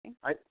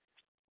I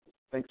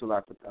thanks a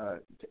lot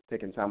for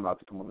taking time out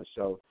to come on the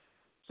show.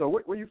 So,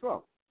 where are you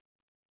from?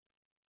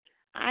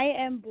 I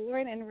am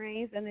born and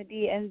raised in the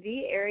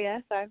DMV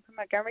area, so I'm from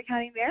Montgomery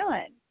County,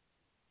 Maryland.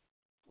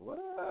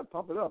 Well,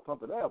 pump it up,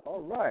 pump it up.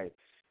 All right.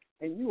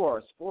 And you are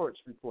a sports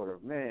reporter,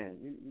 man.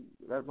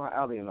 That's my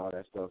alley and all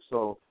that stuff.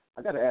 So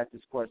I got to ask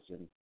this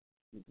question: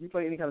 you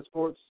play any kind of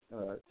sports?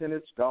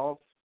 Tennis, golf?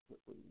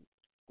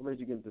 What made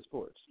you get into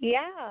sports?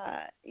 Yeah,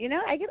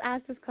 I get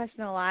asked this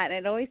question a lot, and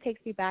it always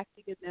takes me back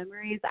to good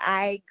memories.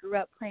 I grew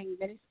up playing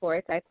many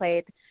sports. I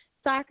played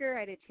soccer,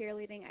 I did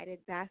cheerleading, I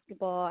did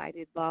basketball, I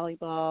did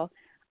volleyball,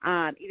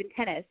 even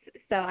tennis.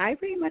 So I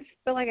pretty much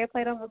feel like I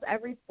played almost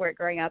every sport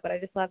growing up, but I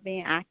just love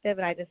being active,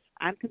 and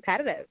I'm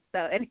competitive.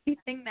 So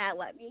anything that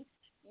let me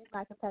use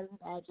my competitive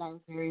edge, I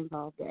was very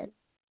involved in.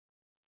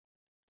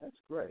 That's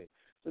great.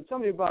 So tell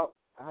me about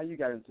how you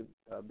got into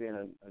being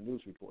a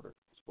news reporter,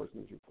 a sports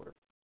news reporter.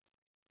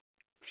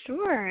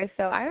 Sure.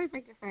 So I always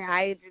like to say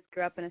I just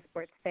grew up in a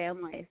sports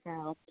family.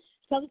 So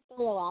tell the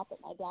story a lot,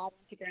 but my dad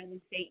went to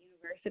Grambling State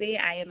University.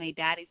 I am a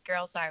daddy's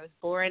girl, so I was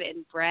born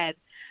and bred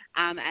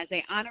as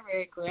an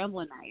honorary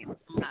Gramblinite.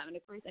 And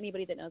of course,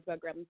 anybody that knows about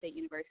Grambling State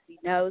University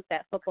knows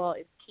that football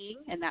is king,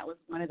 and that was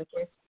one of the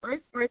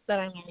first sports that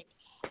I learned.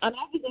 I've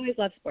always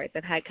loved sports.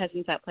 I've had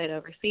cousins that played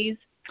overseas,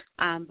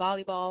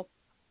 volleyball.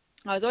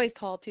 I was always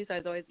tall, too, so I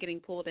was always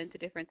getting pulled into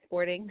different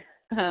sporting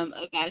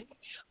events.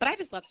 But I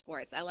just love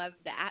sports. I love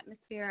the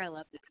atmosphere. I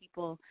love the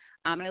people.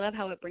 And I love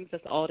how it brings us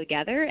all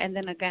together. And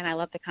then, again, I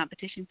love the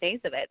competition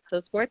phase of it.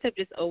 So sports I've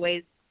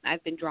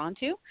been drawn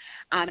to.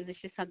 And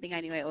it's just something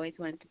I knew I always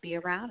wanted to be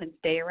around and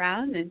stay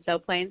around. And so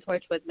playing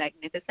sports was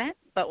magnificent.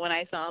 But when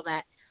I saw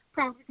that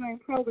going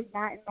pro was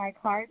not in my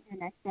cards, the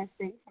next best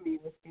thing for me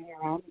was being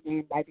around the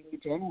game by being a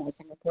journalist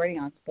and reporting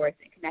on sports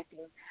and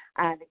connecting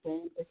the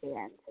games with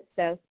fans.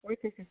 So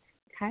sports is just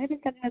kind of been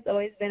something that's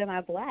always been in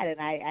my blood, and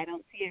I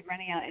don't see it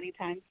running out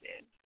anytime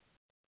soon.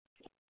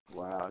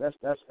 Wow,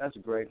 that's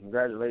great.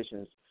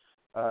 Congratulations.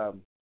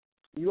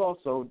 You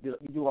also do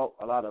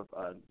a lot of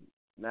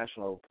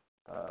national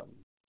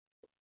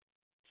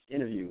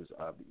interviews,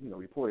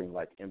 reporting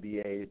like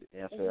NBA,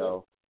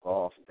 NFL,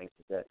 golf, and things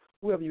like that.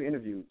 Who have you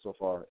interviewed so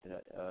far in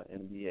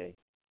NBA?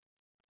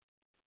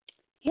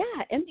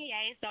 Yeah,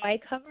 NBA. So I'm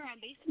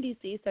based in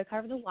D.C., so I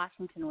cover the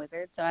Washington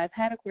Wizards. So I've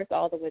had, of course,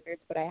 all the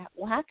Wizards, but I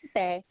will have to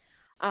say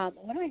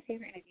one of my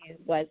favorite interviews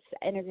was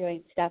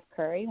interviewing Steph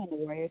Curry when the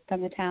Warriors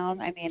come to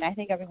town. I mean, I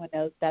think everyone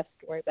knows Steph's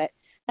story, but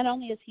not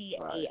only is he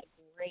a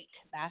great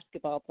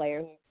basketball player,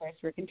 who, of course,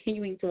 we're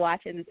continuing to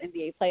watch in this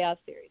NBA playoff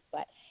series,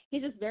 but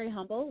he's just very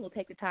humble. Will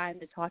take the time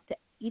to talk to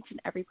each and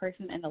every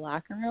person in the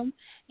locker room.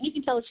 And you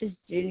can tell it's just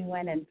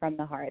genuine and from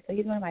the heart. So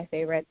he's one of my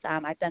favorites.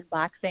 I've done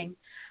boxing.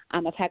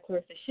 I've had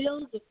Clarissa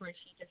Shields. Of course,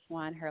 she just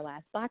won her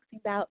last boxing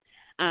bout.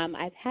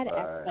 I've had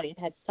everybody.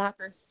 I've had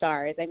soccer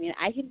stars. I mean,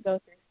 I can go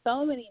through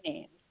so many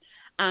names.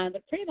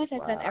 But pretty much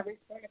I've done every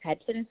sport. I've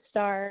had tennis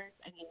stars.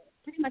 I mean,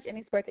 pretty much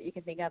any sport that you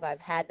can think of, I've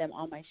had them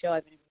on my show.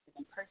 I've interviewed them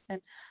in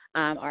person,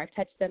 or I've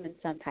touched them in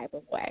some type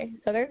of way.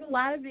 So there's a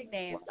lot of big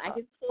names. I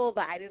can pull,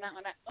 but I do not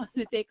want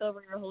to take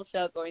over your whole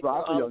show going through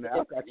all of them. I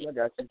got you. I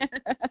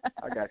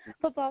got you.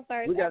 Football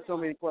stars. We got so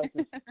many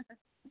questions.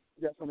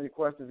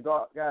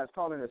 Guys,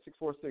 call in at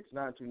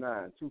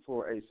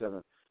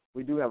 646-929-2487.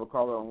 We do have a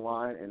caller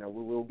online, and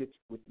we will get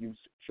with you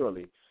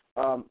shortly.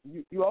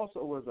 You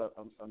also was a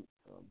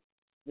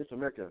Miss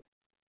America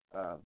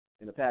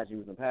in the pageant. You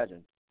was in a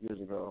pageant years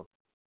ago.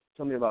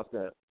 Tell me about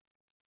that.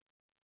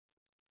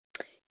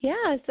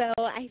 Yeah, so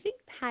I think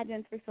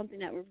pageants were something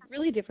that were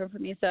really different for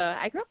me. So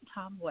I grew up a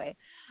tomboy.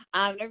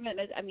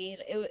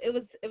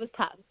 It was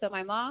tough. So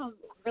my mom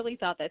really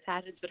thought that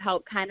pageants would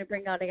help kind of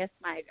bring out, I guess,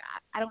 I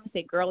don't want to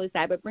say girly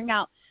side, but bring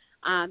out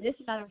this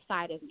another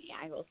side of me,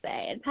 I will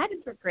say. And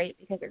pageants were great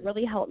because it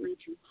really helped me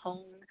to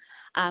hone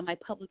my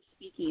public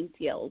speaking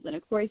skills. And,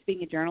 of course,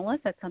 being a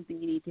journalist, that's something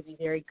you need to be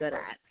very good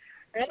at.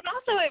 And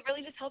also, it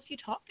really just helps you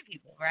talk to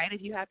people, right?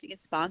 If you have to get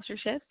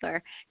sponsorships,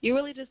 or you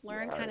really just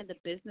learn kind of the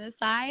business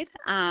side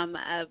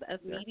of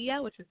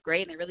media, which was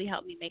great, and it really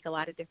helped me make a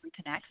lot of different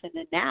connects. And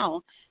then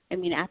now, I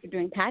mean, after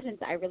doing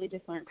pageants, I really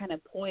just learned kind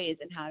of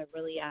poise and how to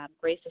really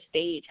grace a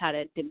stage, how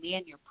to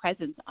demand your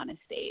presence on a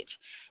stage.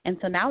 And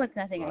so now it's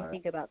nothing I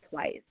think about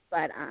twice.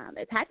 But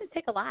pageants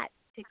take a lot.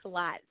 It takes a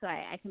lot. So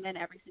I commend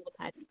every single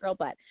pageant girl,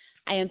 but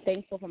I am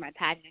thankful for my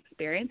pageant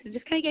experience. It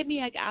just kind of gave me,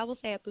 I will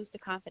say, a boost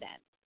of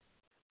confidence.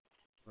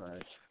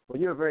 Right.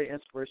 Well, you're a very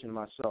inspiration to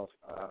myself.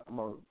 I'm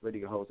a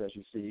radio host, as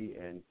you see,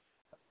 and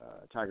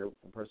Tiger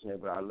impersonator,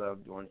 but I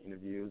love doing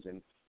interviews,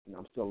 and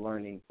I'm still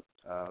learning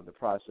the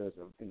process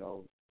of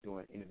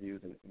doing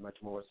interviews and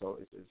much more. So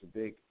it's a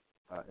big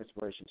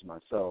inspiration to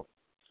myself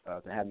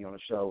to have you on the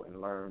show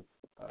and learn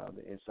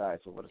the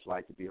insights of what it's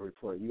like to be a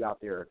reporter. You out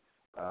there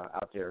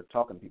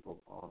talking to people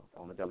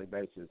on a daily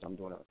basis. I'm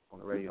doing it on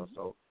the radio,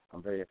 so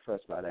I'm very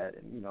impressed by that,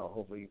 and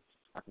hopefully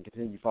I can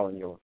continue following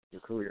your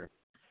career.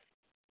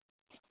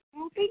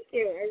 Oh, thank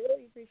you. I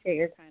really appreciate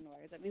your kind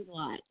words. That means a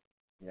lot.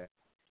 Yeah,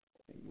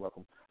 you're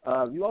welcome.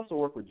 You also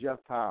work with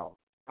Jeff Powell.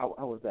 How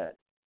was that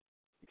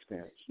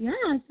experience? Yeah,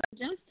 so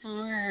Just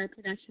Tower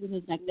production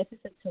was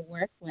magnificent to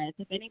work with.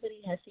 If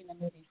anybody has seen the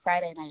movie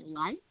Friday Night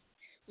Lights,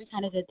 we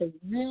kind of did the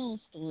real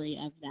story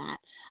of that.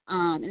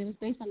 And it was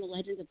based on the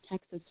legends of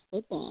Texas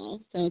football.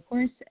 So, of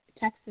course,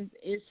 Texas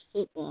is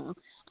football.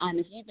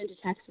 If you've been to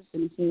Texas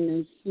and seen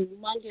those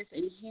humongous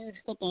and huge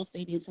football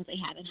stadiums that they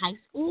had in high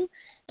school,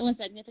 it was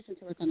magnificent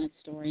to work on that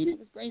story. And it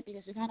was great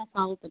because we kind of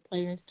followed the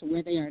players to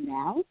where they are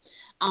now.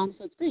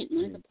 So it's great.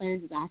 One of the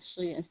players is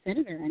actually a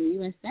senator in the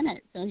U.S.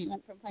 Senate. So he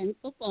went from playing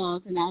football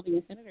to now being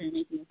a senator and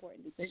making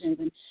important decisions.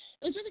 And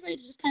it was really great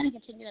to just kind of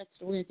continue that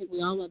story. I think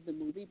we all love the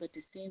movie, but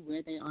to see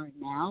where they are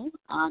now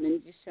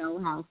and just show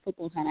how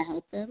football kind of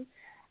helped them,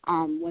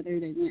 whether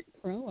they went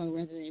pro or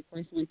whether they, of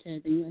course, went to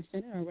the U.S.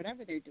 Senate or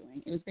whatever they're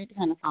doing. It was great to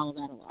kind of follow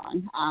that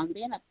along.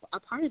 Being a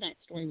part of that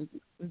story was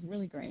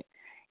really great.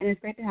 And it's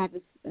great to have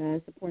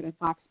the support of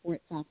Fox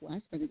Sports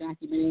Southwest where the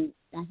documentary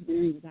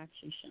was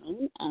actually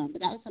shown. But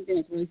that was something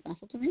that's really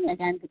special to me,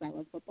 again, because I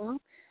love football.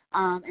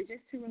 And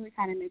just to really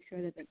kind of make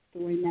sure that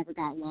story never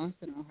got lost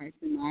in our hearts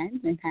and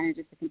minds and kind of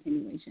just a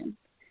continuation.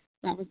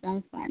 That was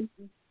fun.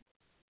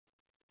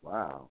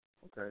 Wow.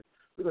 Okay.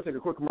 We're going to take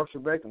a quick commercial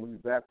break, and we'll be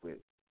back with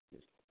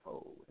Ms.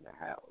 Poe in the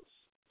house.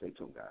 Stay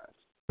tuned, guys.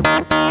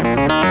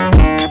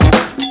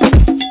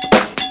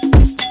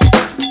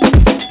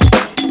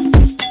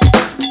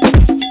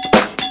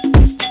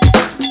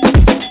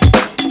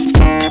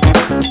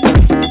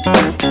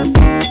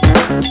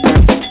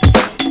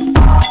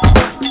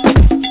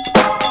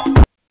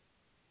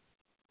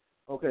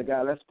 Okay,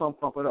 guys, let's pump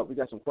it up. We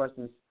got some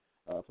questions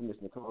from Ms.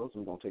 Nicole, so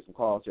we're going to take some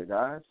calls here,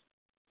 guys.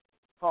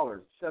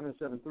 Caller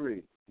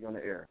 773, you're on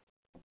the air.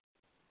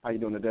 How you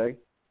doing today?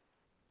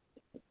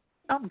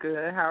 I'm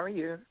good. How are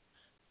you?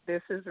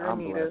 This is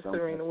Renita,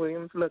 Serena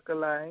Williams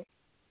lookalike.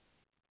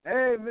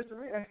 Hey, Miss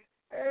Serena.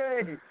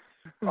 Hey.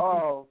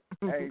 Oh,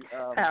 hey.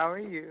 How are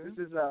you?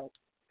 This is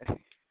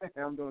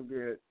I'm doing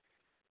good.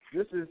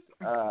 This is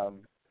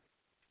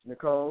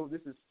Nicole.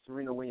 This is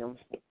Serena Williams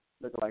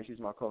lookalike. She's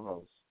my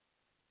co-host.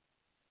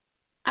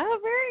 Oh,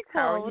 very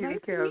cool. How are you, nice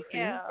Kelsey?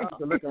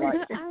 She's a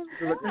lookalike.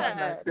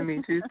 Nice to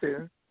meet you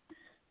too.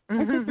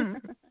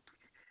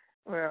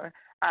 Well,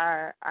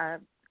 I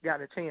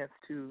got a chance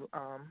to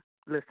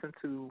listen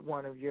to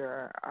one of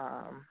your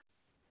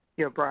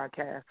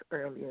broadcasts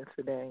earlier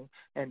today,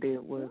 and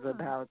it was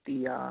about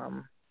the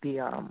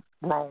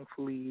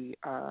wrongfully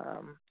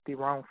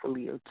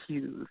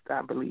accused,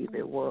 I believe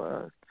it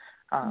was.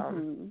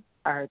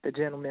 I heard the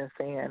gentleman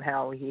saying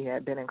how he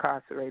had been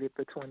incarcerated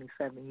for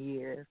 27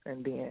 years,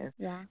 and then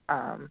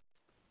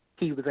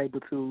he was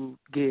able to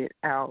get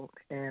out,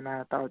 and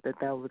I thought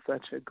that was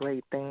such a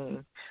great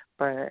thing.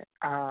 But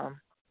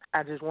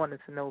I just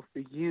wanted to know for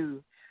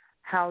you,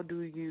 how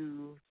do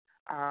you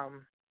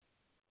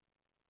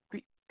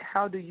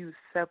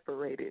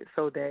separate it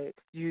so that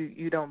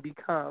you don't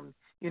become,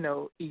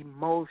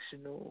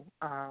 emotional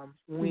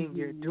when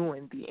you're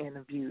doing the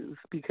interviews?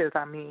 Because,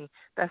 I mean,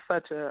 that's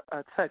such a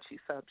touchy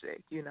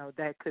subject,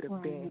 that could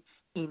have been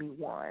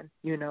anyone,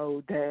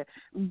 that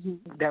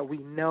we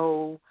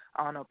know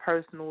on a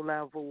personal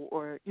level,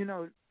 or,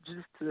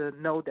 just to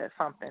know that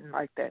something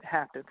like that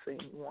happened to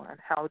anyone.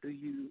 How do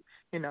you,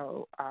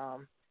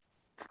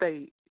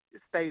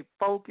 stay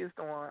focused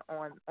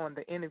on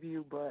the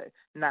interview but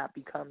not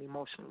become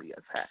emotionally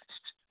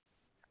attached?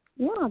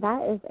 Yeah,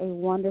 that is a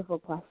wonderful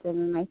question,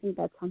 and I think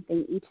that's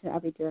something each and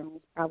every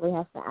journalist probably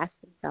has to ask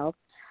themselves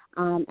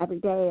every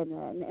day.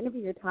 And the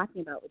interview you're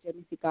talking about with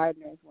Jimmy C.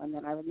 Gardner is one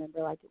that I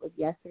remember like it was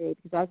yesterday,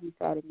 because as you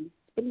said, I mean,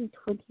 spending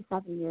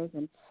 27 years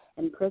in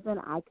prison,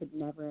 I could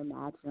never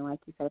imagine, like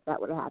you said, if that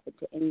would have happened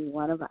to any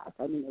one of us,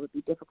 I mean, it would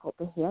be difficult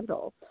to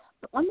handle.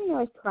 But one thing I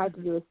always try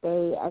to do is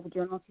stay, as a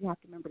journalist, you have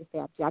to remember to stay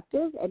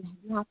objective, and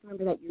you have to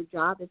remember that your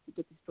job is to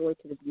get the story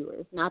to the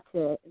viewers, not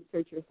to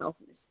insert yourself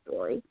in the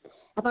story.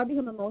 If I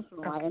become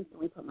emotional, I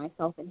instantly put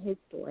myself in his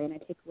story, and I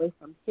take away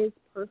from his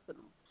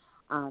personal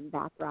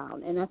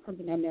background, and that's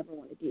something I never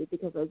want to do,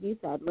 because as you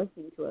said,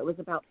 listening to it was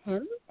about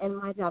him, and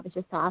my job is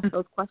just to ask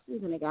those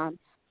questions, and again,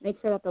 make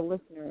sure that the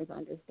listeners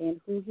understand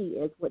who he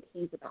is, what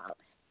he's about.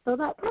 So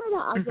that kind of the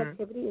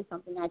objectivity is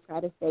something I try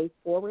to stay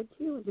forward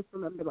to, and just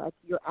remember, like,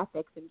 your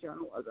ethics in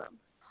journalism.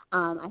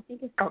 I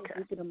think as soon as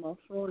you get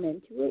emotional and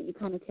into it, you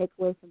kind of take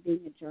away from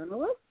being a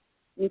journalist.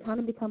 You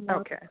kind of become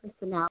more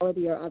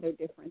personality or other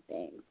different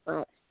things.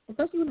 But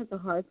especially when it's a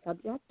hard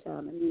subject, I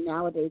mean,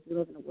 nowadays we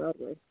live in a world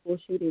where school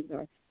shootings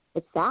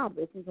it's sad,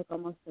 but it seems like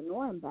almost the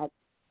norm. But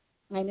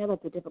I know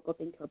that's a difficult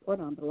thing to report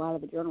on, but a lot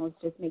of the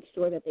journalists just make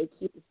sure that they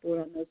keep the story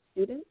on those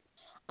students,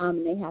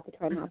 and they have to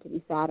try not to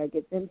be sad or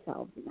get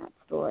themselves in that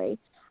story.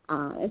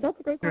 And that's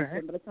a great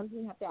question, but it's something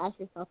you have to ask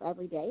yourself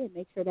every day and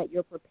make sure that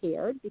you're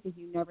prepared, because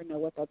you never know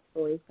what that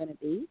story is going to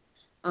be.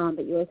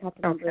 But you always have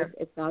to remember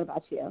it's not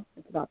about you.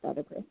 It's about the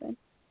other person.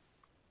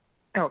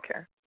 Okay.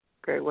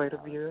 Great way to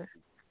view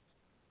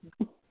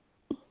it.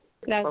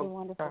 That's a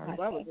wonderful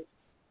question.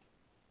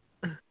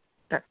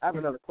 I have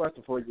another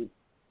question for you.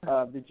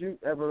 Did you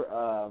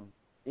ever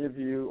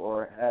interview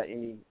or had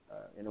any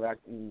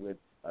interaction with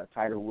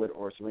Tiger Woods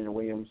or Serena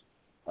Williams,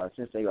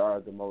 since they are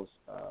the most,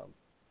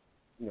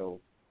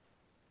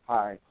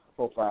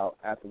 high-profile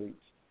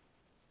athletes?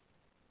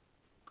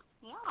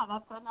 Yeah,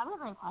 that's another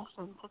great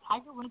question. So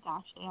Tiger Woods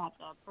actually had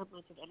the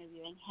privilege of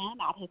interviewing him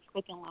at his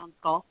Quicken Loans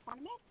golf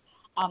tournament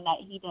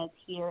that he does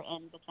here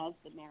in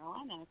Bethesda,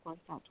 Maryland. And, of course,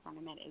 that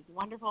tournament is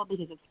wonderful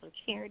because it's for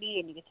charity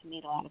and you get to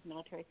meet a lot of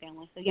military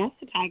families. So, yes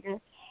to Tiger.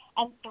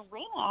 And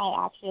Serena,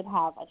 I actually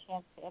have a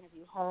chance to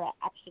interview her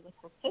actually with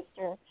her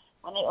sister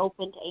when they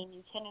opened a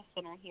new tennis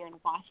center here in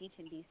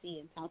Washington,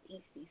 D.C., in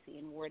Southeast D.C.,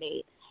 in Ward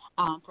 8,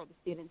 for the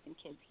students and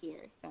kids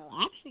here. So,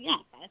 actually,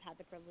 yes, I've had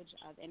the privilege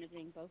of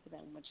interviewing both of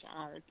them, which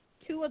are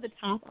two of the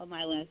top on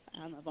my list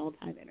of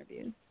all-time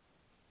interviews.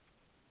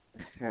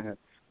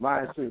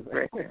 Mine, too.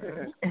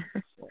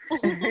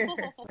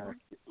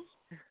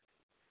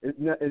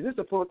 Is this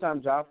a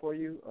full-time job for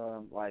you?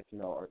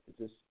 Or is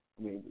this,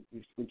 you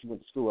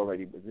went to school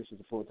already, but this is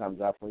a full-time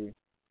job for you?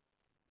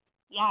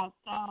 Yeah,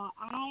 so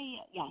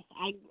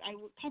I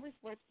cover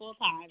sports full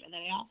time, and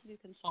then I also do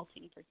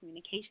consulting for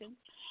communications.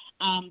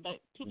 But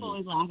people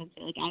always laugh and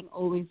say, like, I'm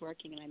always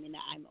working, and I mean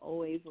that I'm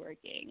always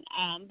working.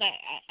 But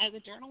as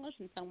a journalist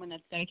and someone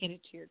that's dedicated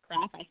to your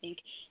craft, I think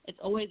it's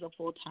always a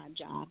full-time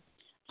job.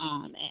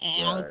 And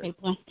I would say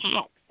plus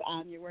tax.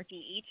 You're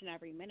working each and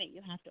every minute.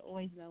 You have to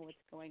always know what's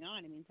going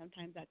on. I mean,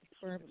 sometimes at the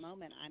spur of a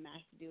moment, I'm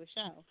asked to do a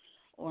show,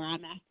 or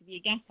I'm asked to be a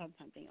guest on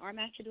something, or I'm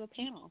asked to do a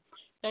panel.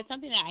 So it's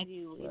something that I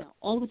do,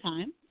 all the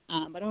time.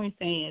 But I always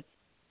say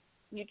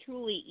you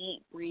truly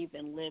eat, breathe,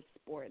 and live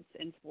sports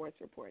and sports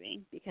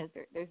reporting because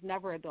there's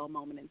never a dull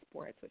moment in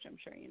sports, which I'm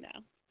sure you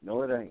know.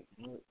 No, it ain't.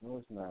 No,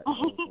 it's not.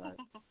 No, it's not.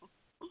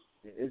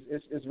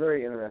 It's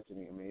very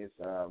interesting. I mean, it's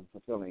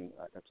fulfilling.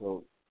 Like I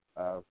told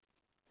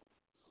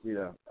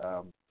Rita,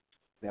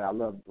 that I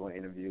love doing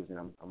interviews and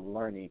I'm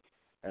learning.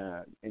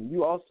 And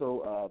you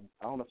also,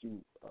 I don't know if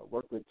you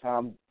worked with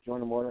Tom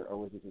Joyner-Morton or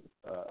was it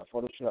a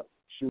photo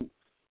shoot?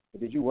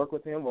 Did you work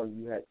with him or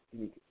you had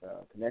any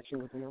connection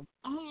with him?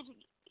 Oh,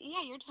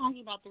 yeah, you're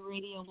talking about the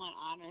Radio 1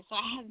 Honors. So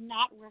I have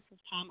not worked with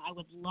Tom. I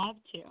would love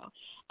to.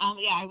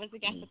 Yeah, I was a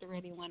guest at the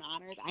Radio 1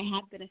 Honors. I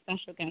have been a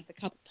special guest a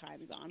couple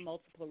times on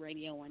multiple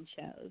Radio 1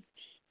 shows.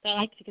 So I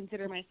like to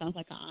consider myself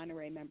like an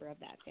honorary member of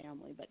that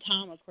family. But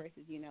Tom, of course,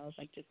 as you know, is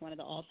like just one of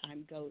the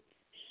all-time goats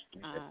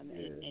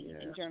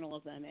in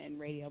journalism and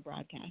radio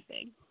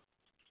broadcasting.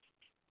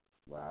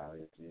 Wow,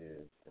 yes, he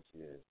is.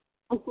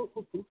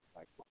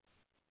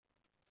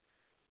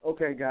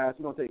 Okay, guys,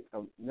 we're going to take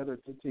another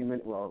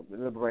 15-minute,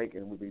 another break,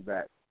 and we'll be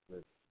back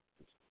with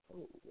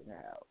in the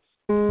house.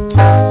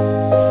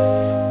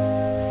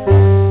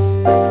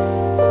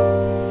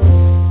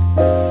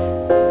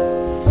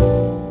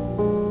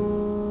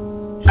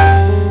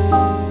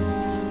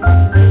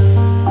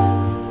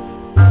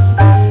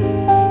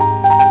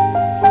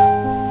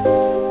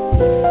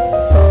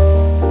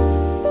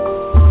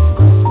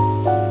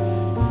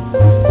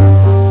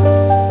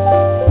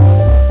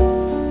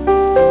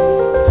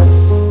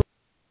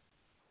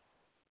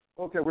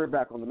 Okay, we're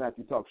back on the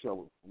Matthew Talk Show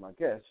with my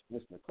guests,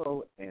 Miss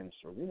Nicole and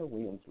Serena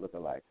Williams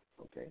look-alike.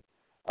 Okay.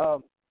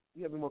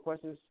 You have any more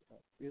questions,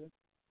 Rita?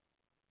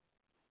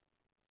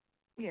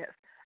 Yes.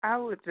 I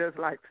would just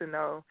like to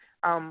know,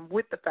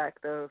 with the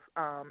fact of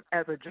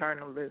as a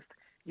journalist,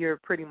 you're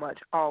pretty much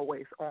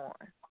always on.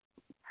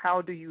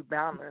 How do you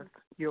balance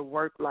your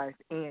work life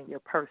and your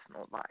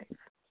personal life?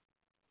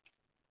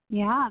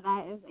 Yeah,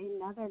 that is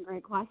another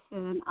great question.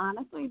 And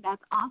honestly,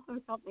 that's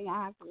also something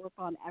I have to work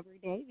on every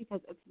day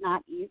because it's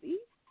not easy.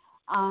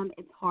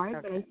 It's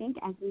hard, but I think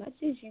as much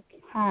as you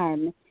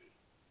can,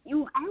 I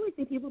always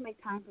say people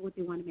make time for what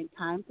they want to make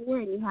time for,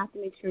 and you have to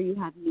make sure you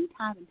have me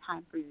time and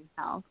time for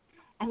yourself.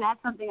 And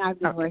that's something I've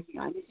been working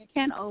on. Because you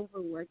can't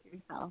overwork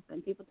yourself.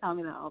 And people tell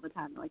me that all the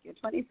time. They're like, you're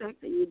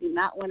 26 and you do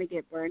not want to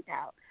get burnt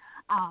out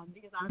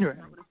because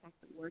obviously that would affect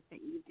the work that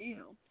you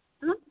do.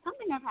 So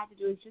something I've had to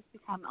do is just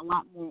become a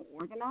lot more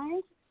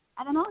organized.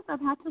 And then also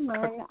I've had to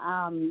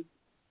learn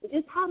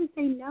just how to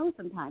say no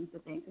sometimes to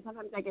things. So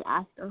sometimes I get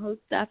asked to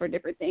host stuff or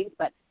different things,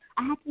 but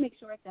I have to make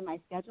sure it's in my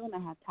schedule and I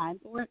have time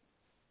for it.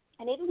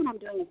 And even when I'm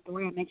doing a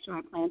story, I make sure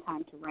I plan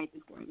time to write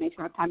the story, make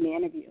sure I have time to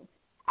interview.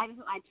 I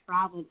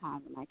travel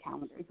time in my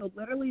calendar. So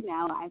literally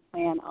now I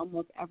plan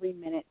almost every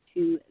minute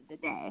to the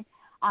day.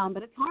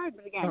 But it's hard.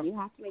 But, again, you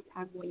have to make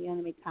time for what you want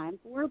to make time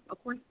for.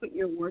 Of course, put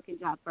your work and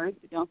job first,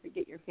 but don't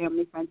forget your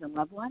family, friends, and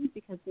loved ones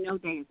because no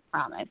day is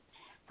promised.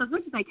 So as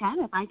much as I can,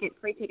 if I get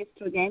free tickets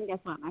to a game, guess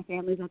what? My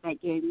family's at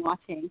that game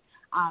watching,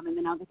 and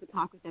then I'll get to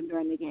talk with them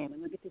during the game,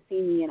 and they'll get to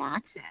see me in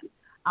action.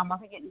 I'll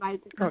get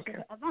invited to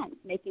special events,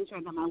 making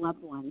sure that my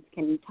loved ones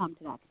can come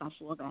to that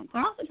special event. So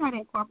I also try to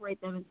incorporate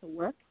them into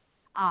work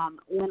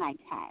when I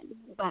can.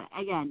 But,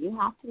 again, you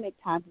have to make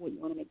time for what you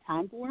want to make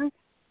time for.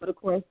 But, of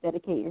course,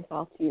 dedicate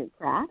yourself to your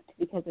craft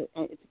because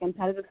it's a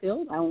competitive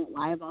field. I won't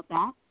lie about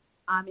that.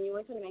 And you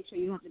always want to make sure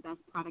you have the best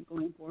product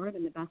going forward.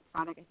 And the best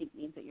product, I think,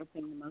 means that you're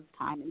putting the most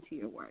time into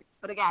your work.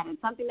 But, again,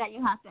 it's something that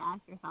you have to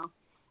ask yourself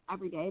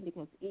every day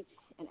because each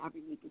and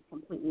every week is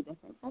completely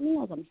different for me,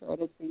 as I'm sure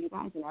it is for you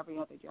guys and every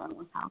other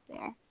journalist out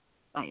there.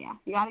 But, yeah,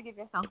 you got to give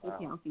yourself some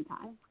TLC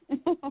time.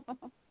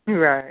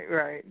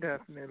 Right,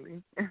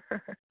 definitely.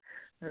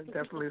 It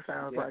definitely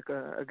sounds like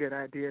a good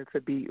idea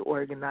to be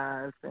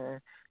organized and,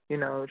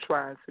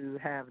 try to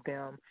have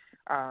them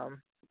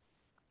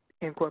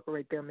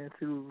incorporate them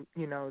into,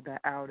 the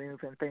outings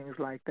and things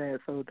like that,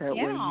 so that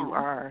way you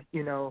are,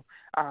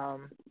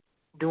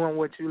 doing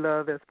what you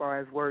love as far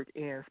as work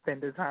and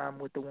spending time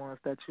with the ones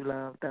that you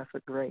love. That's a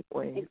great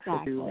way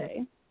to do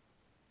it.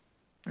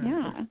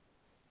 Yeah.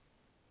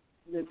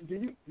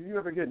 Do you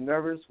ever get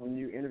nervous when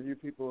you interview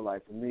people?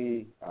 Like for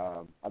me,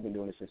 I've been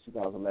doing this since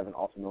 2011,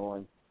 off and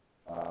on.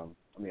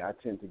 I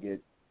tend to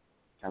get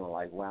kind of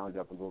like wound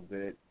up a little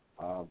bit,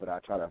 but I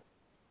try to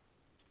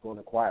go in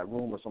a quiet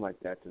room or something like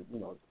that to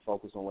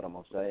focus on what I'm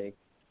gonna say.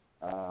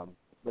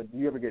 But do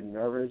you ever get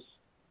nervous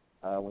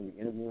when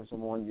you're interviewing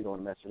someone? You don't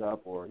want to mess it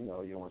up, or you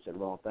don't want to say the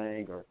wrong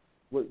thing, or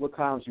what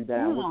calms you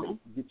down? What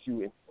gets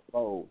you in the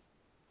flow?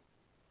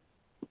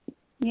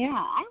 Yeah,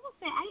 I will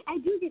say I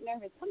do get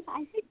nervous.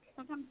 Sometimes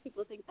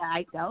people think that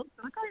I don't.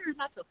 So I kind of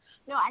natural.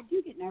 No, I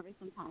do get nervous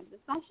sometimes,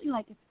 especially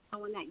like if it's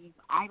someone that you've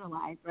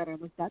idolized or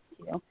looked up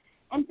to.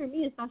 And for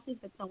me, especially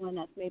if it's someone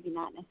that's maybe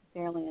not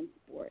necessarily in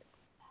sports.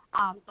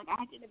 Like I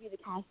had to interview the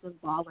cast of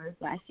Ballers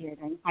last year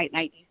during Fight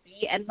Night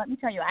DC, and let me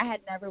tell you, I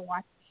had never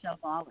watched the show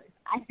Ballers.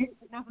 I didn't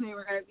know they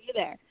were going to be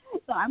there,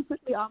 so I'm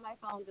quickly on my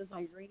phone just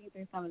like reading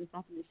through some of the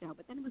stuff in the show.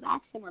 But then it was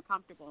actually more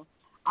comfortable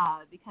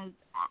because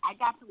I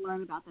got to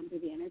learn about them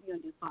through the interview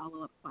and do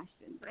follow-up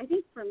questions. But I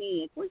think for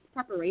me, of course,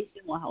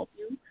 preparation will help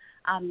you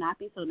not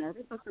be so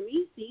nervous. But for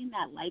me, seeing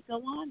that light go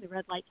on, the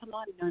red light come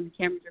on, and the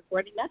camera's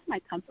recording, that's my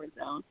comfort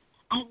zone.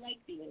 I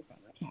like being in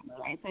front of the camera,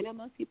 right? So I know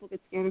most people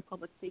get scared of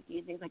public speaking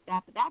and things like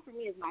that, but that for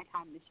me is my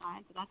time to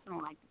shine, so that's when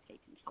I like to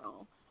take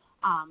control.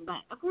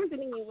 But, of course,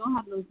 you will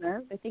have those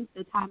nerves. I think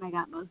the time I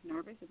got most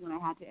nervous is when I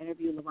had to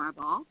interview LeVar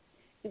Ball.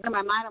 Because in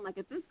my mind, I'm like,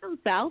 if this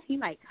goes south, he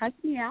might cuss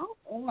me out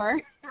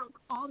or he'll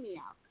call me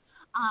out.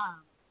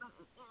 But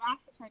it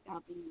actually turned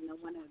out being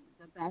one of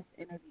the best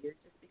interviews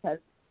just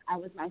because I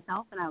was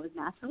myself and I was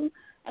natural,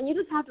 and you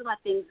just have to let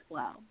things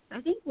flow. So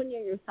I think when you're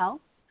yourself,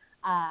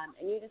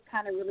 and you just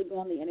kind of really go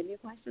on the interview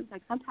questions.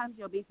 Like sometimes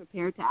you'll be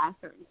prepared to ask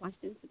certain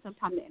questions, but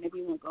sometimes the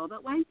interview won't go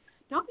that way.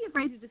 Don't be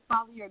afraid to just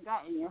follow your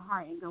gut and your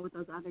heart and go with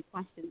those other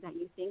questions that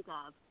you think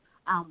of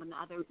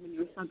when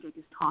your subject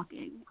is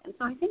talking. And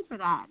so I think for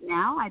that,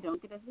 now I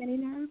don't get as many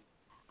nerves.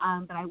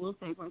 But I will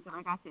say, for example,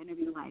 I got to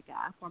interview like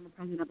former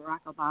President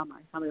Barack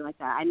Obama or somebody like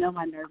that. I know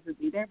my nerves would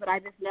be there, but I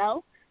just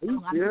know that a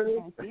lot of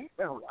people can't see it,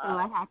 so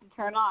I have to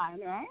turn on,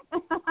 right?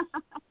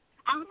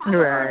 I would have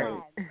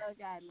to so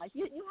again, like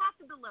you have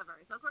to deliver.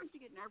 So of course you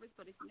get nervous,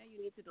 but if you know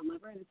you need to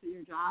deliver and it's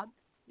your job,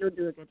 you'll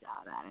do a good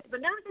job at it.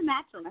 But nerves are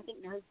natural, and I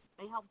think nerves,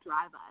 they help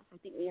drive us. I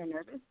think when you're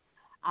nervous,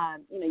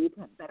 you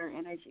put better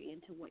energy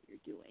into what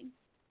you're doing.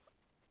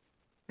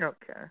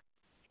 Okay.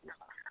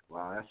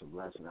 Wow, that's a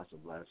blessing.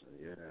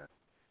 Yeah.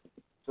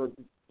 So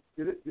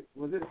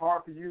was it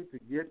hard for you to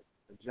get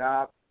a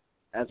job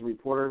as a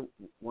reporter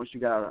once you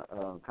got out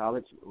of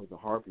college? Was it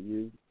hard for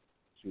you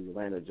to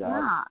land a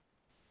job? Yeah.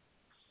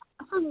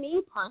 For me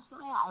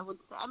personally, I would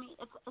say,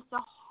 it's a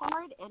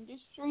hard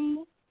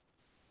industry,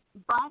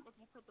 but if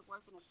you put the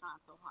work in, it's not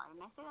so hard.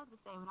 And I say that to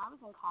say, when I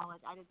was in college,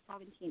 I did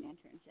 17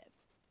 internships,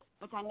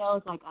 which I know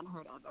is like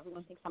unheard of.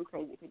 Everyone thinks I'm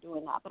crazy for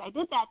doing that. But I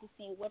did that to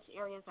see which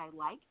areas I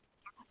liked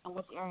and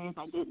which areas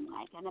I didn't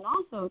like. And then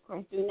also, of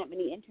course, doing that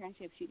many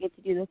internships, you get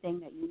to do the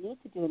thing that you need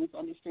to do in this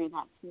industry, and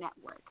that's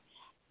network.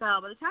 So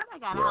by the time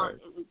I got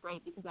out, it was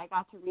great because I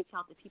got to reach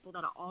out to people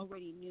that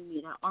already knew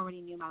me, that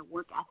already knew my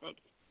work ethic.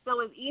 So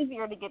it was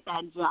easier to get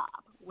that job.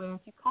 Where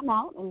if you come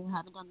out and you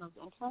haven't done those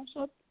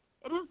internships,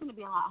 it is going to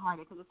be a lot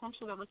harder because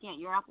essentially they're looking at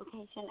your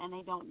application and they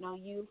don't know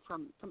you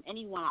from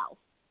anyone else.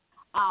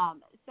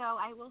 So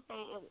I will say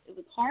it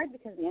was hard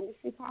because the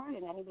industry's hard,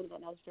 and anybody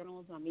that knows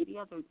journalism and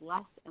media, there's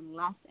less and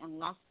less and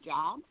less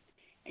jobs.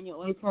 And you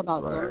always hear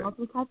about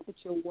journalism cuts, but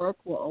your work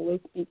will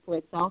always speak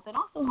for itself. And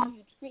also how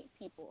you treat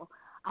people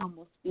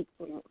will speak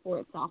for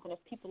itself, and if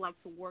people like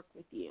to work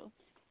with you.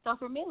 So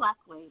for me,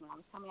 luckily, when I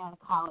was coming out of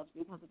college,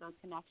 because of those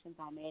connections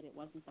I made, it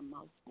wasn't the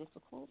most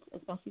difficult,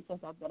 especially since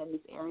I've been in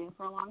this area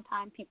for a long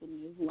time. People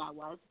knew who I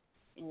was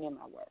and knew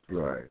my work.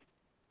 Right.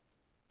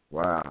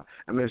 Wow.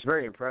 It's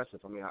very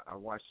impressive. I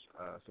watched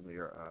some of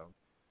your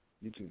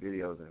YouTube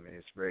videos, and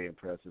it's very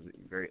impressive,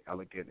 very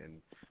elegant,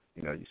 and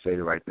you say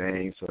the right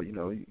thing. So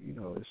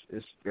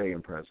it's very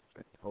impressive.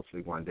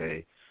 Hopefully one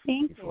day,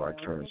 before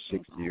I turn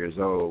 60 years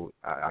old,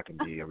 I can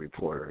be a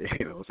reporter.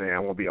 You know what I'm saying? I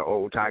won't be an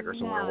old tiger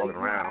somewhere walking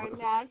around. You are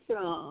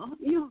natural.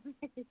 You'll be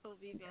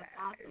fantastic.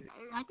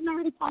 I can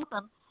already tell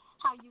them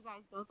how you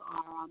guys both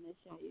are on this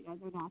show. You guys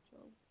are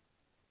natural.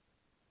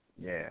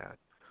 Yeah.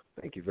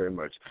 Thank you very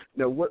much.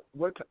 Now, what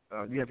do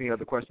you have any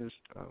other questions,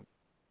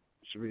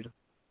 Sharita?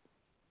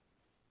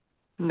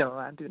 No,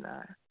 I do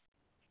not.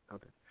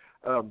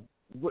 Okay.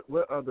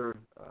 What other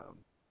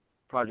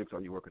projects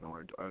are you working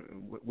on?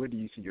 Where do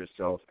you see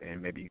yourself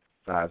in maybe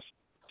 5-10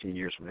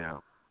 years from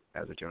now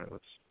as a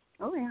journalist?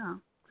 Oh, yeah.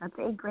 That's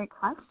a great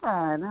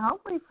question.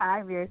 Hopefully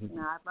 5 years from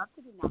now. I'd love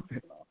to be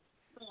national.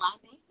 So I'm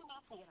based in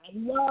I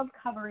love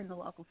covering the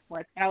local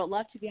sports, but I would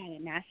love to be on a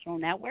national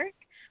network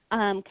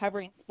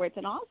covering sports.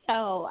 And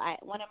also,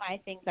 one of my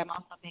things I'm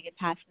also big and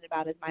passionate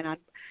about is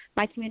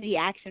my community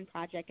action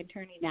project and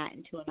turning that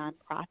into a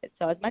nonprofit.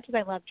 So as much as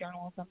I love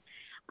journalism,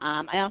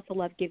 I also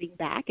love giving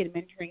back and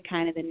mentoring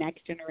kind of the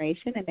next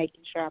generation and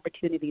making sure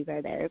opportunities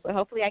are there. So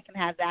hopefully I can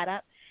have that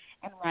up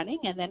and running,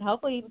 and then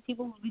hopefully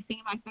people will be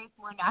seeing my face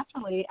more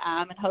naturally,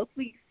 and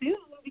hopefully soon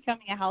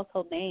becoming a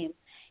household name.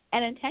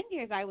 And in 10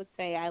 years, I would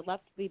say I'd love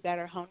to be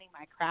better honing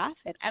my craft,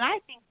 and I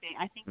think big.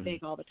 I think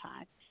big all the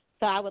time.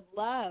 So I would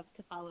love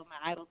to follow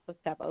my idol's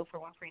footstep, Oprah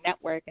Winfrey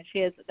Network, and she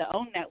has the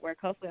own network.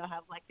 Hopefully I'll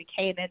have like the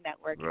K&N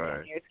network in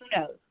 10 years. Who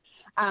knows?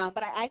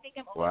 But I think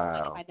I'm always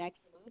planning my next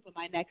move and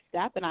my next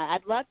step, and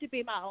I'd love to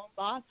be my own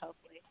boss,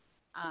 hopefully,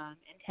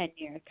 in 10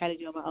 years, kind of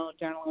doing my own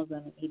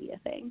journalism and media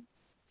thing.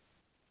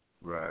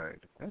 Right.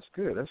 That's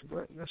good. That's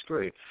great. That's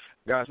great.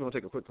 Guys, we're going to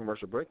take a quick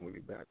commercial break, and we'll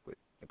be back with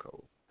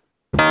Nicole.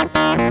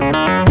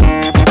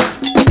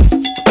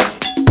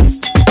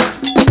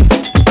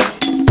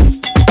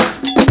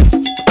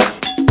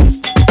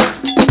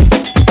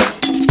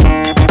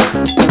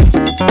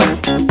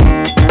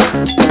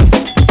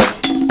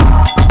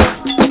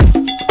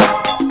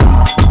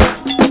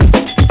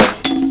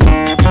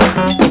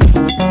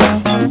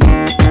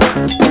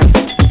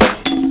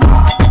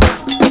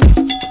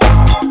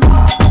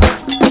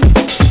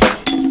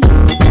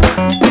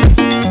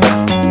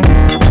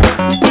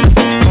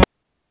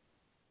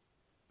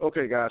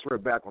 Okay, guys, we're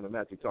back on the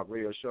Matthew Talk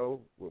Radio Show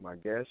with my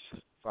guest,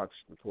 Fox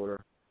reporter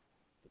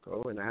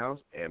Nicole in the house,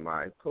 and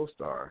my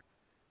co-star,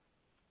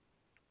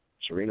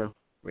 Sharina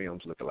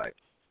Williams, lookalike.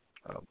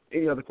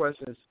 Any other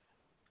questions?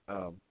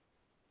 No,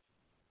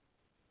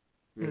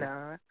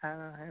 I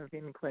don't have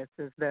any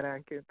questions that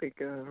I could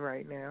think of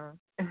right now.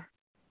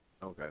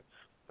 Okay.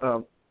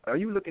 Are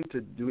you looking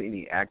to do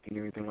any acting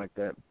or anything like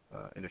that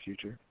in the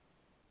future?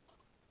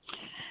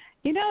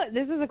 You know,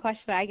 this is a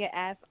question I get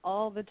asked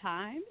all the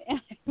time, and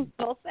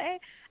I will say,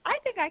 I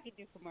think I could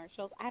do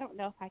commercials. I don't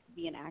know if I could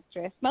be an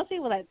actress. Most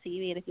people that see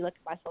me, and if you look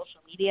at my social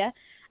media,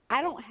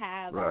 I don't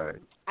have,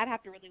 I'd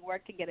have to really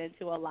work to get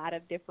into a lot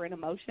of different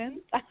emotions.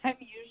 I'm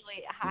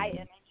usually high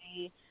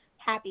energy,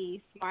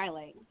 happy,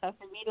 smiling. So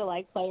for me to,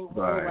 like, play a role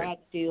where I had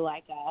to do,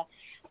 like,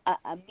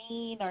 a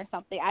mean or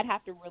something, I'd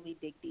have to really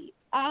dig deep.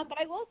 But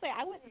I will say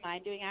I wouldn't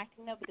mind doing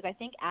acting, though, because I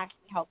think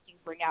acting helps you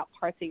bring out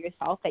parts of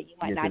yourself that you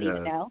might not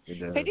even know.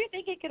 So I do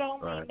think it could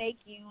only make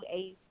you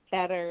a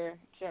better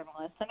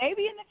journalist. So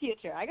maybe in the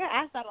future. I got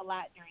asked that a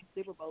lot during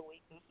Super Bowl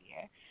week this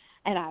year.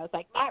 And I was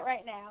like, not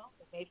right now,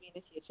 but maybe in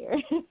the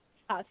future.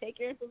 I'll take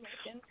your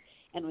information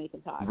and we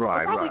can talk.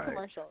 Probably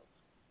commercials.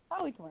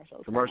 Probably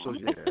commercials. Commercials,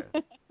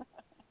 yeah.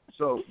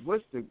 So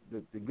what's the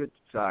good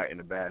side and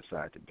the bad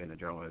side to being a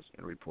journalist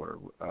and a reporter?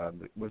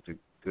 What's the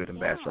good and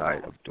bad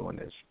side of doing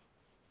this?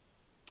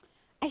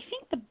 I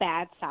think the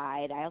bad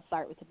side, I'll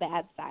start with the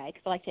bad side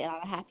because I like to end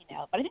on a happy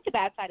note. But I think the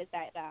bad side is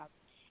that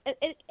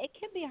it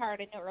can be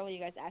hard. I know earlier you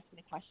guys asked me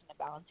the question of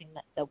balancing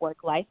the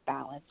work-life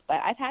balance,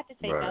 but I've had to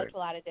say no to a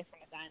lot of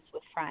different events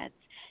with friends.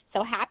 So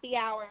happy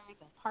hours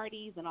and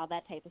parties and all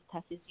that type of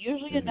stuff is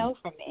usually a no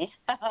from me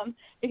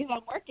because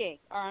I'm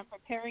working or I'm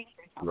preparing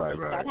for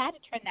something. So I've had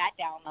to turn that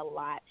down a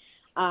lot.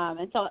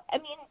 And so, I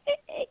mean,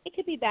 it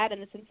could be bad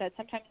in the sense that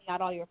sometimes not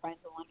all your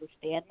friends will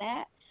understand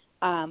that.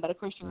 But of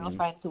course, your real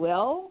friends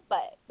will.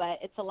 But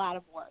it's a lot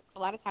of work. A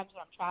lot of times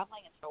when I'm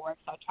traveling, it's for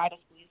work, so I try to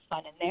squeeze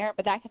fun in there.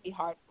 But that can be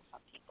hard for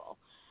some people.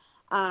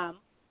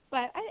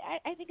 But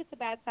I think it's a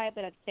bad side.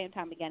 But at the same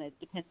time, again, it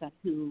depends on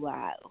who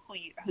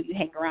you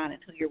hang around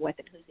and who you're with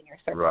and who's in your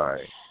circle.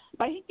 Right.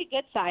 But I think the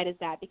good side is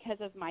that because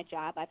of my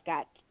job,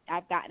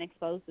 I've gotten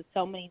exposed to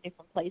so many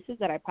different places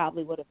that I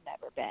probably would have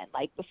never been.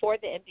 Like before I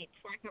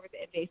covered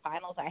the NBA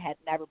Finals, I had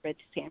never been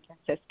to San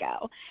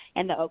Francisco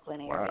and the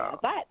Oakland area.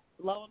 But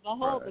lo and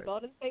behold, the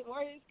Golden State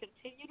Warriors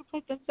continue to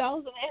put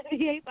themselves in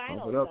the NBA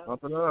Finals.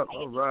 Pump it up.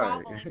 I get to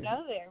travel and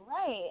go there,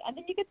 and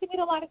then you get to meet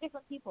a lot of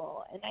different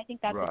people, and I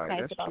think that's what's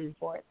nice about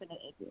sports. And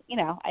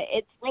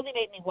it's really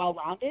made me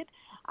well-rounded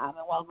and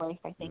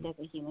well-versed, I think, as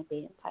a human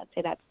being. So I'd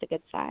say that's the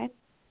good side.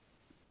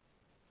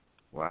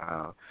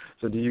 Wow.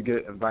 So do you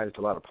get invited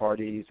to a lot of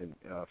parties and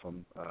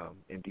from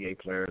NBA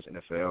players,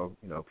 NFL,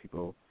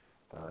 people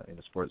in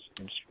the sports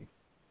industry?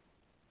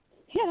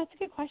 Yeah, that's a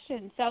good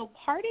question. So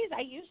parties,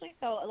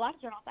 a lot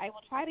of journalists, I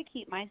will try to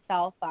keep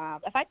myself,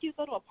 if I do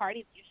go to a party,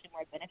 it's usually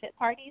more benefit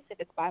parties, if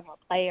it's by more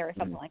player or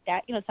something like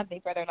that,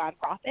 something for their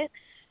nonprofit.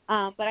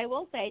 But I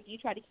will say I do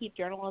try to keep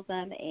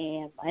journalism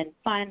and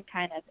fun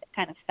kind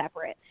of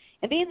separate.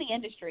 And being in the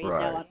industry,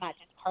 I'm not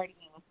just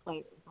partying with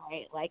players,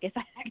 right? Like if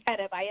I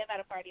am at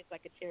a party, it's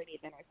like a charity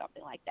event or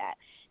something like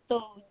that. So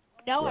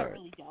I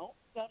really don't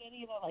go to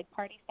any of the like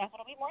party stuff.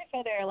 It'll be more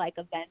so they're like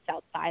events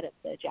outside of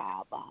the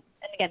job.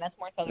 And again, that's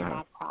more so their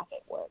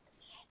nonprofit work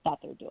that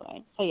they're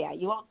doing. So yeah,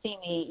 you won't see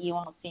me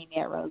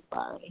at Rose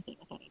Bar or anything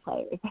with any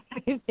players or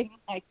anything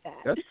like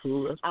that. That's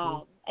cool.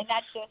 And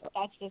that's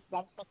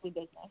strictly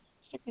business.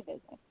 Strictly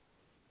business.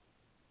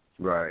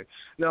 Right.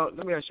 Now,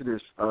 let me ask you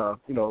this.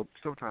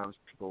 Sometimes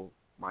people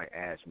might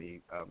ask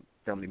me,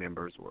 family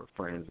members or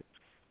friends,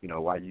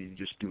 why you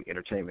just do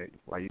entertainment,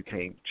 why you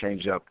can't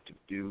change up to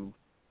do,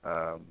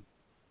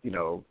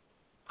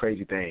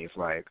 crazy things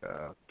like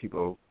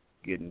people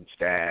getting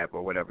stabbed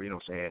or whatever. You know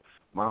what I'm saying?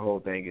 My whole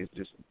thing is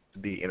just to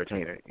be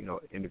entertainer.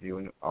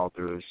 Interviewing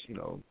authors,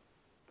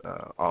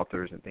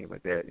 authors and things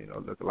like that.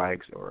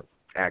 Lookalikes or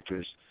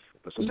actors.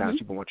 But sometimes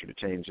people want you to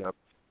change up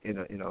in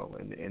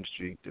the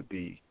industry to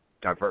be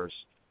diverse.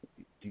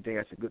 Do you think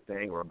that's a good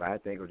thing or a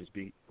bad thing, or just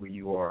be who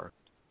you are?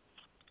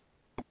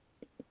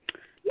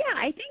 Yeah,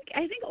 I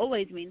think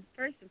always means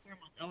first and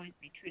foremost always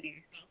be true to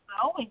yourself. But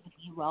always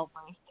be well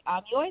versed.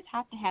 You always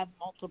have to have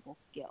multiple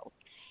skills.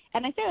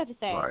 And I say that to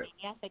say, right. I mean,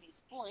 yes, I do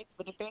sports,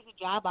 but if there's a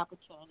job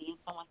opportunity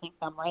and someone thinks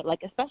I'm right,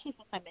 like especially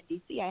since I'm in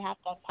D.C., I have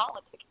done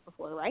politics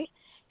before, right?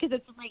 Because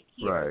it's right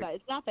here. Right. So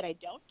it's not that I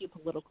don't do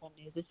political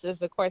news. It's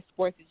just, of course,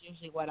 sports is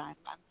usually what I'm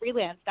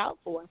freelanced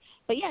out for.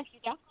 But yes, you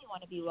definitely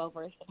want to be well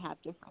versed and have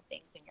different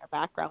things in your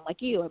background,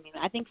 like you. I mean,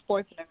 I think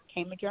sports and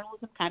entertainment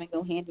journalism kind of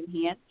go hand in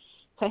hand.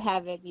 To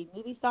have it be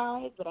movie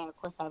stars, but of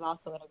course I've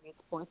also interviewed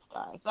sports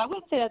stars. So I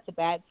wouldn't say that's a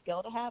bad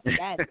skill to have.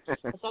 Again,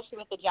 especially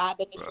with the job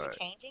industry right.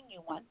 changing,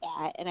 you want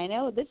that. And I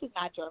know this is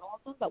not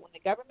journalism, but when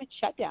the government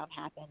shutdown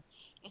happened,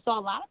 you saw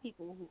a lot of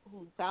people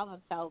who found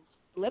themselves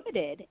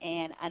limited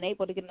and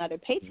unable to get another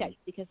paycheck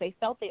because they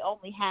felt they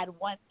only had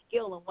one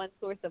skill and one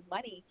source of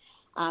money.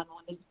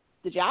 When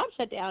the job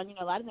shut down,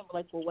 a lot of them were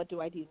like, well, what do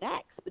I do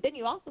next? But then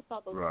you also saw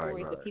those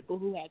stories of people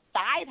who had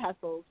side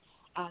hustles.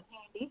 Here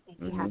in D.C.,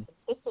 you have some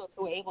sisters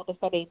who were able to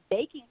start a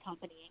baking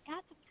company and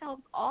got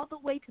themselves all the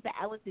way to the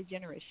Ellen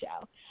DeGeneres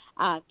show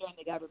during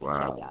the government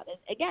shutdown.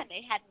 And again,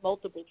 they had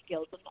multiple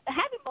skills. And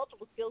having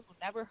multiple skills will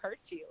never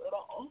hurt you.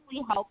 It'll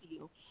only help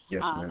you.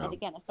 Yes, and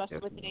again, especially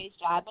with today's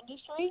job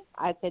industry,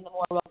 I'd say the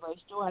more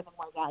well-versed you are, the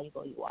more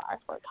valuable you are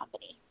for a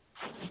company.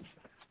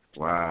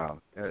 Wow,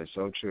 that is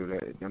so true.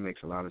 That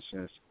makes a lot of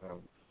sense,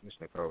 Ms.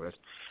 Nicole. That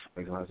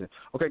makes a lot of sense.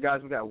 Okay,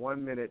 guys, we got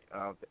 1 minute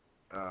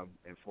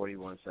and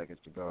 41 seconds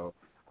to go.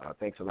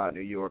 Thanks a lot,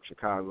 New York,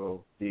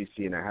 Chicago,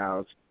 D.C. in the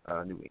house,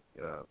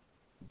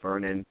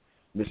 Vernon,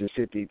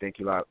 Mississippi. Thank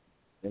you a lot.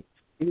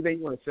 Anything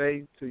you want to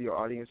say to your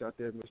audience out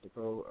there, Ms.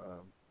 Nicole?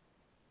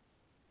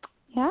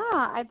 Yeah,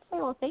 I'd say,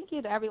 well, thank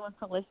you to everyone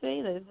for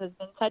listening. This has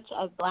been such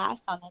a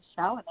blast on this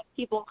show. And if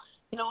people,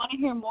 want to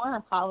hear more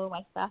or follow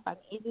my stuff, I'm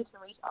easy to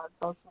reach on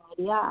social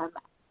media. I'm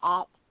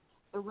at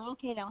The Real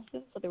K.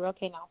 Nelson, so The Real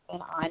K.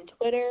 Nelson on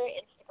Twitter,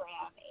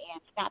 Instagram,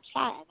 and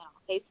Snapchat. And then on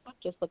Facebook,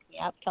 just look me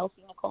up,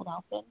 Kelsey Nicole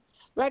Nelson.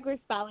 Regular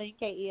spelling,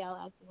 Kelsey. I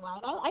look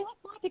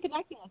forward to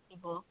connecting with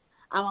people.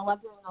 I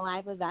love doing the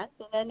live events.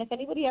 And then if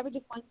anybody ever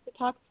just wants to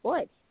talk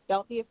sports,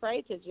 don't be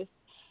afraid to just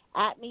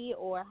at me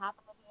or hop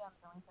in the DMs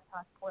and we can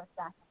talk sports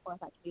back and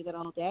forth. I can do that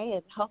all day.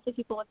 And hopefully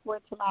people look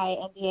forward to my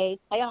NBA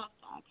playoff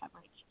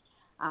coverage.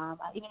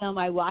 Even though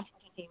my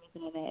Washington team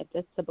isn't in it,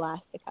 it's a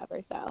blast to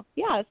cover. So,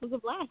 yeah, this was a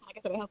blast. Like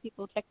I said, I hope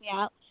people check me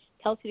out.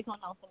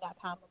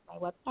 KelseyNicoleNelson.com is my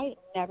website.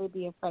 And never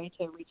be afraid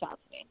to reach out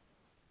to me.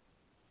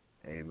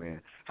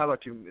 Amen. How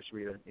about you, Ms.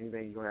 Rita?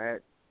 Anything you want to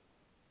add?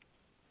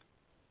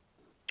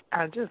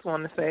 I just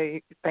want to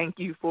say thank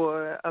you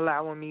for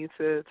allowing me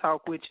to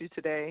talk with you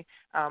today.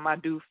 I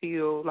do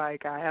feel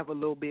like I have a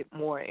little bit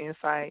more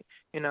insight,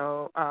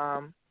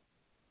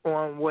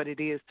 on what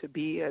it is to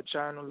be a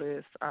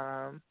journalist,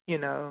 and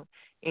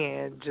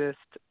just,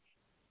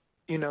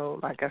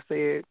 like I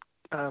said,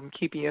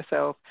 keeping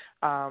yourself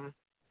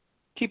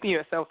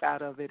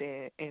out of it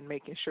and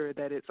making sure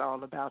that it's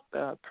all about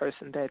the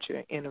person that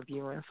you're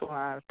interviewing. So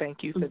I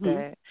thank you for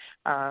that.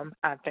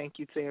 I thank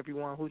you to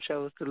everyone who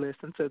chose to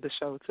listen to the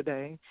show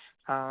today.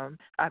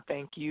 I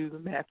thank you,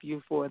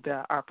 Matthew, for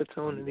the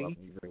opportunity.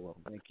 You're very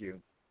welcome. Thank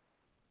you.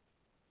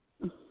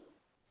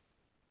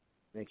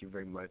 Thank you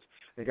very much.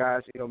 And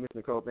guys, Ms.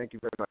 Nicole, thank you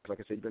very much. Like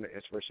I said, you've been an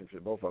inspiration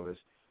for both of us,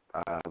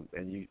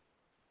 and you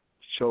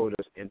showed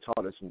us and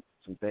taught us some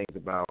things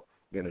about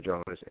being a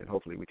journalist, and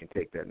hopefully we can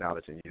take that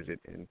knowledge and use it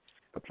and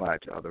apply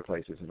it to other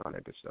places and all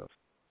that good stuff.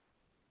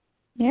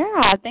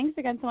 Yeah, thanks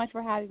again so much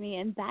for having me,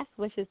 and best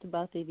wishes to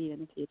both of you in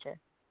the future.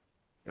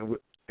 I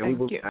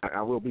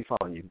will be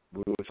following you.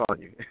 We will be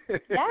following you.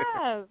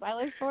 Yes, I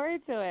look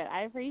forward to it.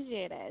 I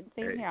appreciate it.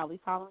 Same here. I'll be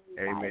following you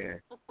guys. Amen.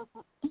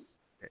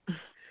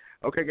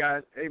 Okay,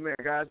 guys. Amen,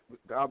 guys.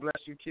 God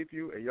bless you, keep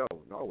you, and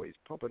always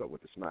pump it up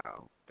with a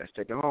smile. That's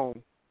taking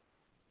home.